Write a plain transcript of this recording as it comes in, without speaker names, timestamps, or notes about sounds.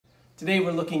Today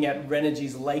we're looking at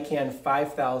Renogy's LYCAN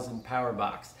 5000 Power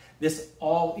Box. This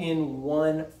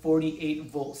all-in-one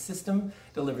 48-volt system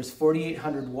delivers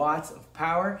 4,800 watts of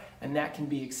power, and that can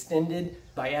be extended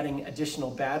by adding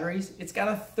additional batteries. It's got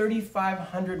a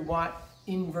 3,500 watt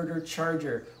inverter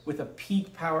charger with a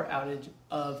peak power outage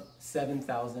of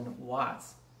 7,000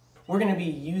 watts. We're going to be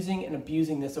using and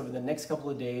abusing this over the next couple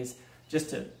of days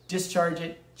just to discharge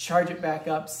it, charge it back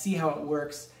up, see how it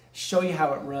works, show you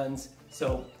how it runs.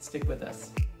 So stick with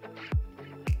us.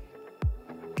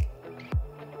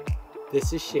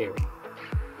 This is Sherry.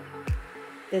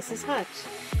 This is Hutch.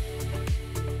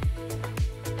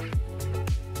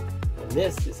 And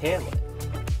this is Hamlet.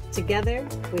 Together,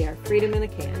 we are freedom in a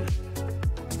can.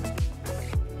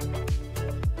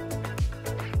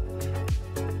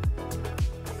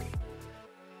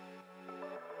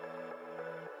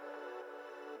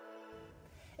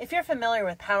 If you're familiar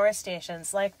with power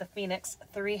stations like the Phoenix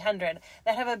 300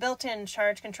 that have a built-in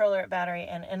charge controller, battery,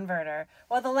 and inverter,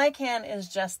 well, the LYCAN is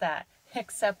just that,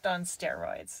 except on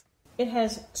steroids. It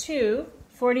has two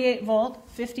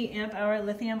 48-volt, 50-amp-hour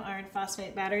lithium iron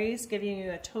phosphate batteries, giving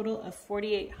you a total of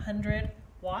 4,800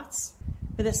 watts.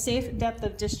 With a safe depth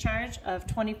of discharge of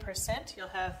 20%, you'll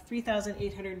have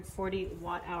 3,840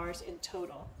 watt-hours in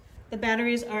total. The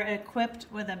batteries are equipped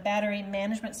with a battery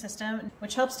management system,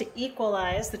 which helps to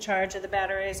equalize the charge of the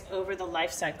batteries over the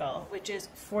life cycle, which is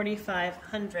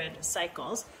 4,500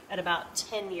 cycles at about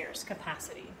 10 years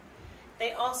capacity.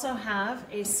 They also have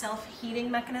a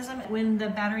self-heating mechanism. When the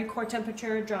battery core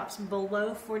temperature drops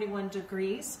below 41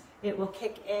 degrees, it will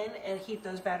kick in and heat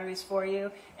those batteries for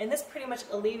you. And this pretty much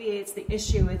alleviates the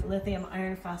issue with lithium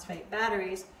iron phosphate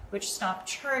batteries, which stop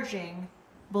charging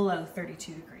below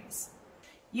 32 degrees.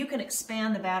 You can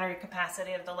expand the battery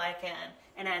capacity of the LYCAN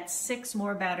and add 6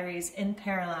 more batteries in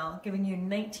parallel, giving you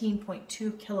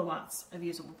 19.2 kilowatts of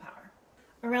usable power.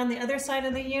 Around the other side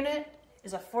of the unit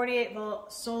is a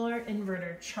 48-volt solar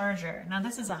inverter charger. Now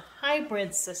this is a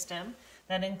hybrid system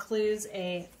that includes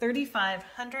a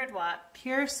 3,500-watt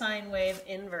pure sine wave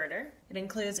inverter. It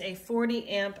includes a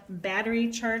 40-amp battery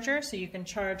charger, so you can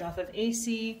charge off of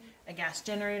AC, a gas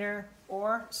generator,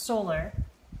 or solar.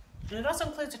 And it also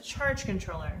includes a charge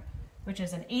controller, which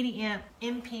is an 80-amp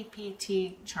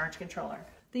MPPT charge controller.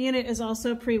 The unit is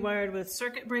also pre-wired with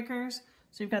circuit breakers,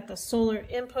 so you've got the solar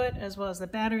input as well as the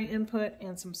battery input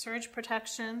and some surge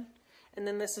protection. And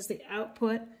then this is the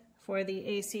output for the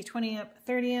AC 20-amp,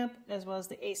 30-amp, as well as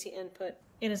the AC input.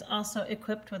 It is also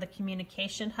equipped with a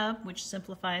communication hub, which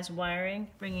simplifies wiring,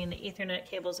 bringing the Ethernet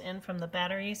cables in from the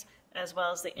batteries as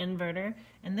well as the inverter.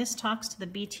 And this talks to the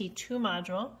BT2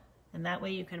 module, and that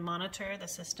way you can monitor the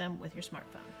system with your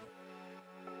smartphone.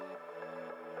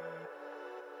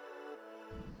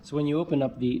 So when you open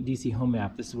up the DC Home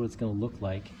app, this is what it's going to look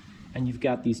like. And you've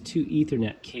got these 2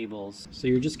 Ethernet cables. So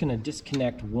you're just going to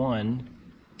disconnect one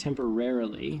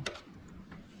temporarily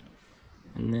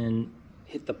and then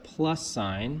hit the plus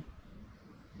sign.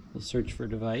 You'll search for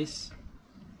device,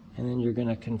 and then you're going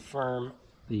to confirm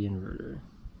the inverter.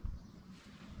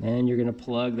 Then you're going to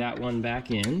plug that one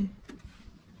back in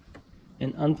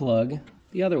and unplug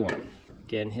the other one.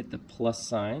 Again, hit the plus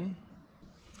sign,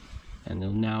 and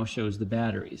it now shows the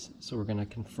batteries. So we're going to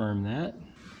confirm that,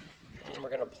 and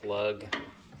we're going to plug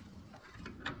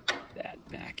that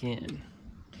back in.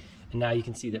 And now you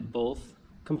can see that both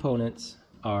components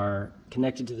are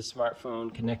connected to the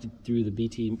smartphone, connected through the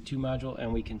BT2 module,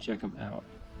 and we can check them out.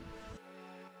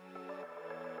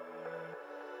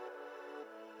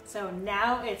 So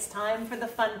now it's time for the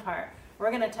fun part. We're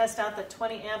going to test out the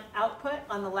 20-amp output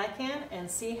on the LYCAN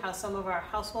and see how some of our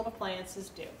household appliances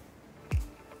do.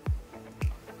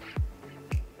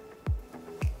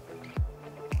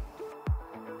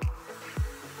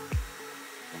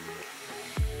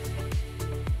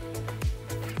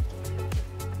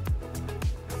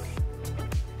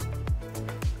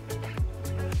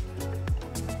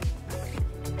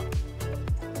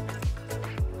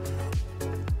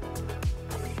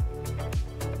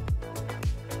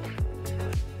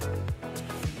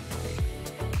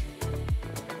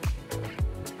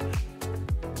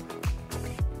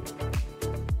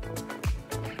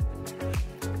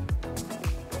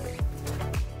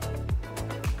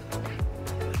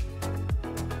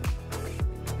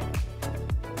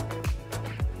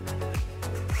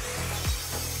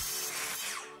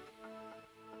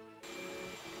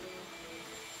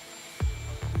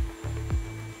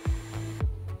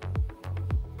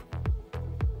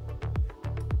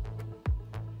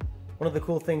 One of the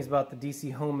cool things about the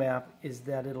DC Home app is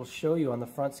that it'll show you on the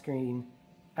front screen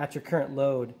at your current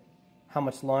load how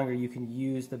much longer you can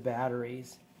use the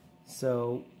batteries.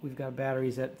 So we've got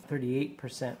batteries at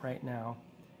 38% right now.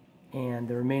 and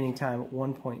the remaining time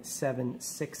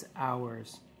 1.76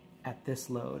 hours at this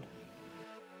load.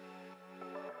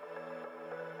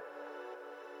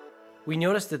 We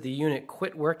noticed that the unit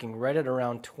quit working right at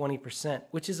around 20%,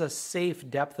 which is a safe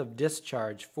depth of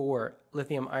discharge for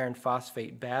lithium iron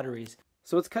phosphate batteries.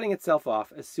 So it's cutting itself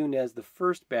off as soon as the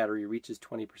first battery reaches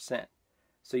 20%.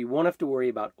 So you won't have to worry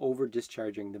about over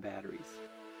discharging the batteries.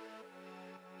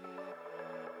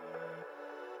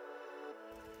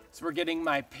 So we're getting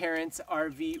my parents'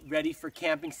 RV ready for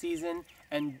camping season,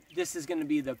 and this is going to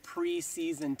be the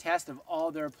pre-season test of all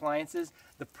their appliances.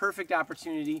 The perfect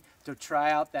opportunity to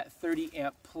try out that 30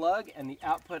 amp plug and the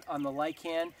output on the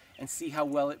LYCAN and see how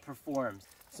well it performs.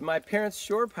 So my parents'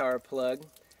 shore power plug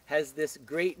has this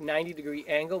great 90-degree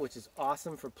angle, which is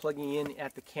awesome for plugging in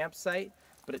at the campsite,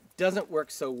 but it doesn't work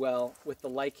so well with the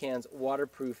LYCAN's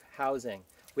waterproof housing.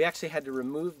 We actually had to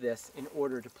remove this in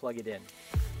order to plug it in.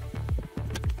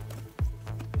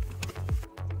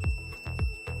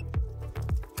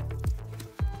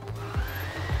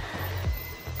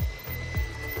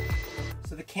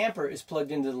 So the camper is plugged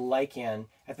into the LYCAN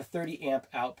at the 30 amp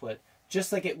output,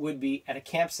 just like it would be at a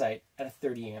campsite at a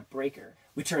 30 amp breaker.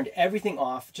 We turned everything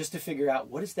off just to figure out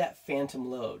what is that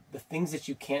phantom load, the things that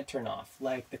you can't turn off,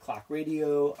 like the clock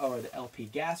radio or the LP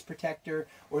gas protector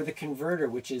or the converter,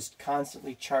 which is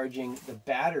constantly charging the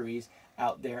batteries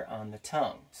out there on the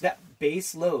tongue. So that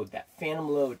base load, that phantom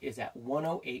load, is at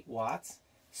 108 watts.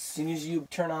 As soon as you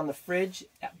turn on the fridge,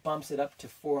 that bumps it up to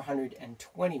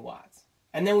 420 watts.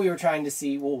 And then we were trying to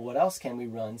see, well, what else can we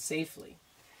run safely?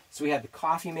 So we had the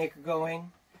coffee maker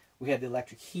going, we had the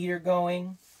electric heater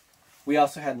going, we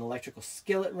also had an electrical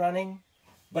skillet running,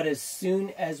 but as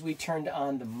soon as we turned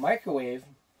on the microwave,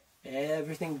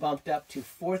 everything bumped up to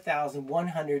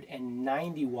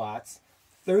 4,190 watts,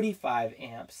 35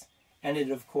 amps, and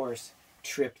it of course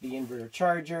tripped the inverter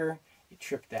charger, it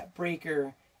tripped that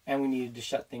breaker, and we needed to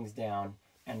shut things down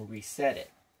and reset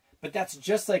it. But that's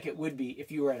just like it would be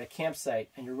if you were at a campsite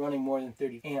and you're running more than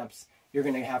 30 amps, you're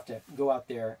going to have to go out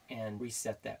there and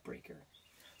reset that breaker.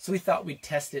 So we thought we'd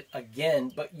test it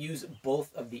again, but use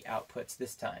both of the outputs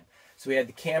this time. So we had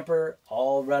the camper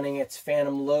all running its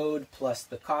phantom load, plus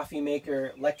the coffee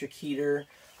maker, electric heater,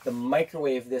 the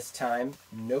microwave this time,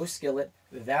 no skillet,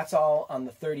 that's all on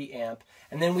the 30 amp.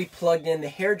 And then we plugged in the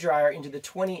hairdryer into the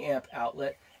 20 amp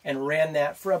outlet and ran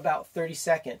that for about 30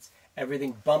 seconds.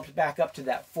 Everything bumped back up to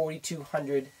that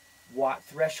 4,200 watt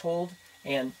threshold,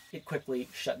 and it quickly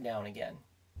shut down again.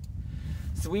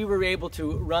 So we were able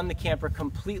to run the camper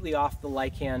completely off the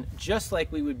LYCAN, just like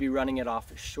we would be running it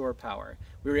off shore power.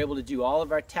 We were able to do all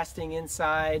of our testing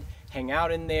inside, hang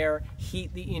out in there,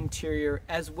 heat the interior,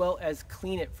 as well as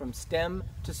clean it from stem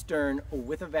to stern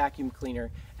with a vacuum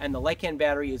cleaner, and the LYCAN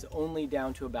battery is only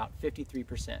down to about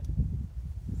 53%.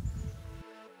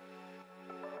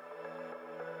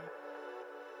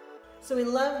 So we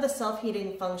love the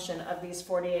self-heating function of these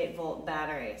 48-volt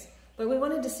batteries, but we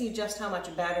wanted to see just how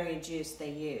much battery juice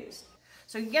they used.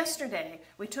 So yesterday,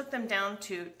 we took them down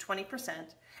to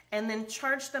 20% and then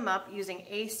charged them up using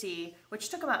AC, which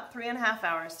took about 3.5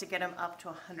 hours to get them up to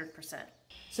 100%.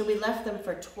 So we left them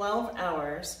for 12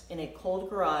 hours in a cold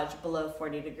garage below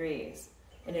 40 degrees,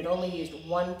 and it only used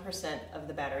 1% of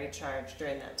the battery charge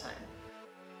during that time.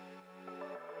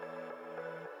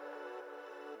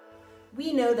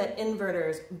 We know that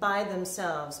inverters by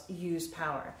themselves use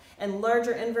power, and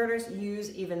larger inverters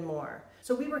use even more.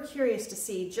 So we were curious to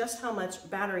see just how much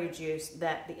battery juice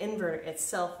that the inverter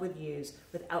itself would use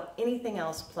without anything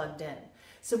else plugged in.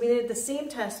 So we did the same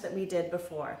test that we did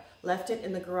before, left it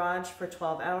in the garage for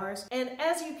 12 hours, and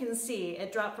as you can see,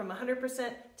 it dropped from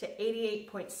 100% to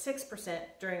 88.6%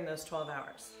 during those 12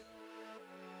 hours.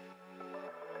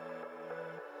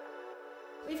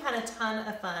 We've had a ton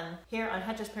of fun here on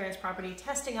Hutch's parents' property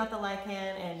testing out the LYCAN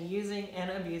and using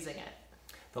and abusing it.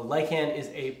 The LYCAN is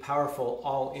a powerful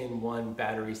all-in-one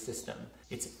battery system.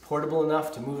 It's portable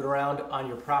enough to move it around on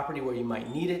your property where you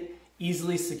might need it,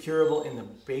 easily securable in the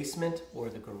basement or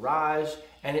the garage,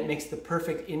 and it makes the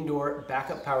perfect indoor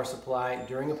backup power supply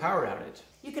during a power outage.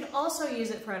 You can also use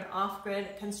it for an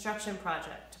off-grid construction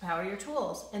project to power your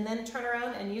tools and then turn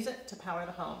around and use it to power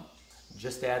the home.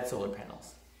 Just add solar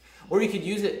panels. Or you could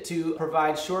use it to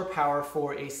provide shore power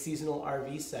for a seasonal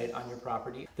RV site on your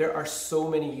property. There are so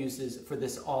many uses for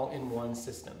this all-in-one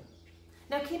system.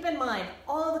 Now keep in mind,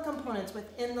 all of the components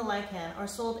within the LYCAN are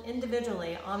sold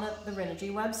individually on the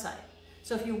Renogy website.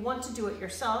 So if you want to do it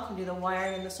yourself and do the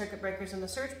wiring and the circuit breakers and the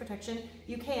surge protection,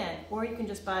 you can. Or you can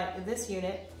just buy this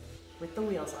unit with the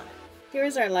wheels on it.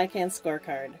 Here's our LYCAN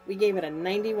scorecard. We gave it a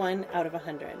 91 out of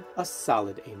 100. A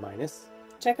solid A-.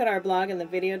 Check out our blog in the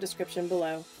video description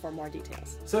below for more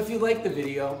details. So if you like the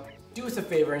video, do us a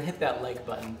favor and hit that like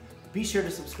button. Be sure to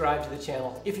subscribe to the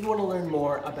channel if you want to learn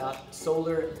more about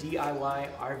solar DIY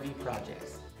RV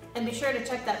projects. And be sure to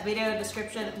check that video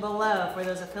description below for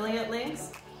those affiliate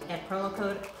links and promo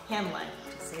code HAMLET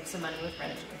to save some money with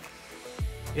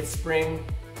Renogy. It's spring,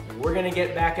 we're gonna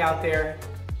get back out there.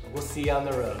 We'll see you on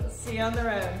the road. See you on the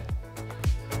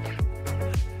road.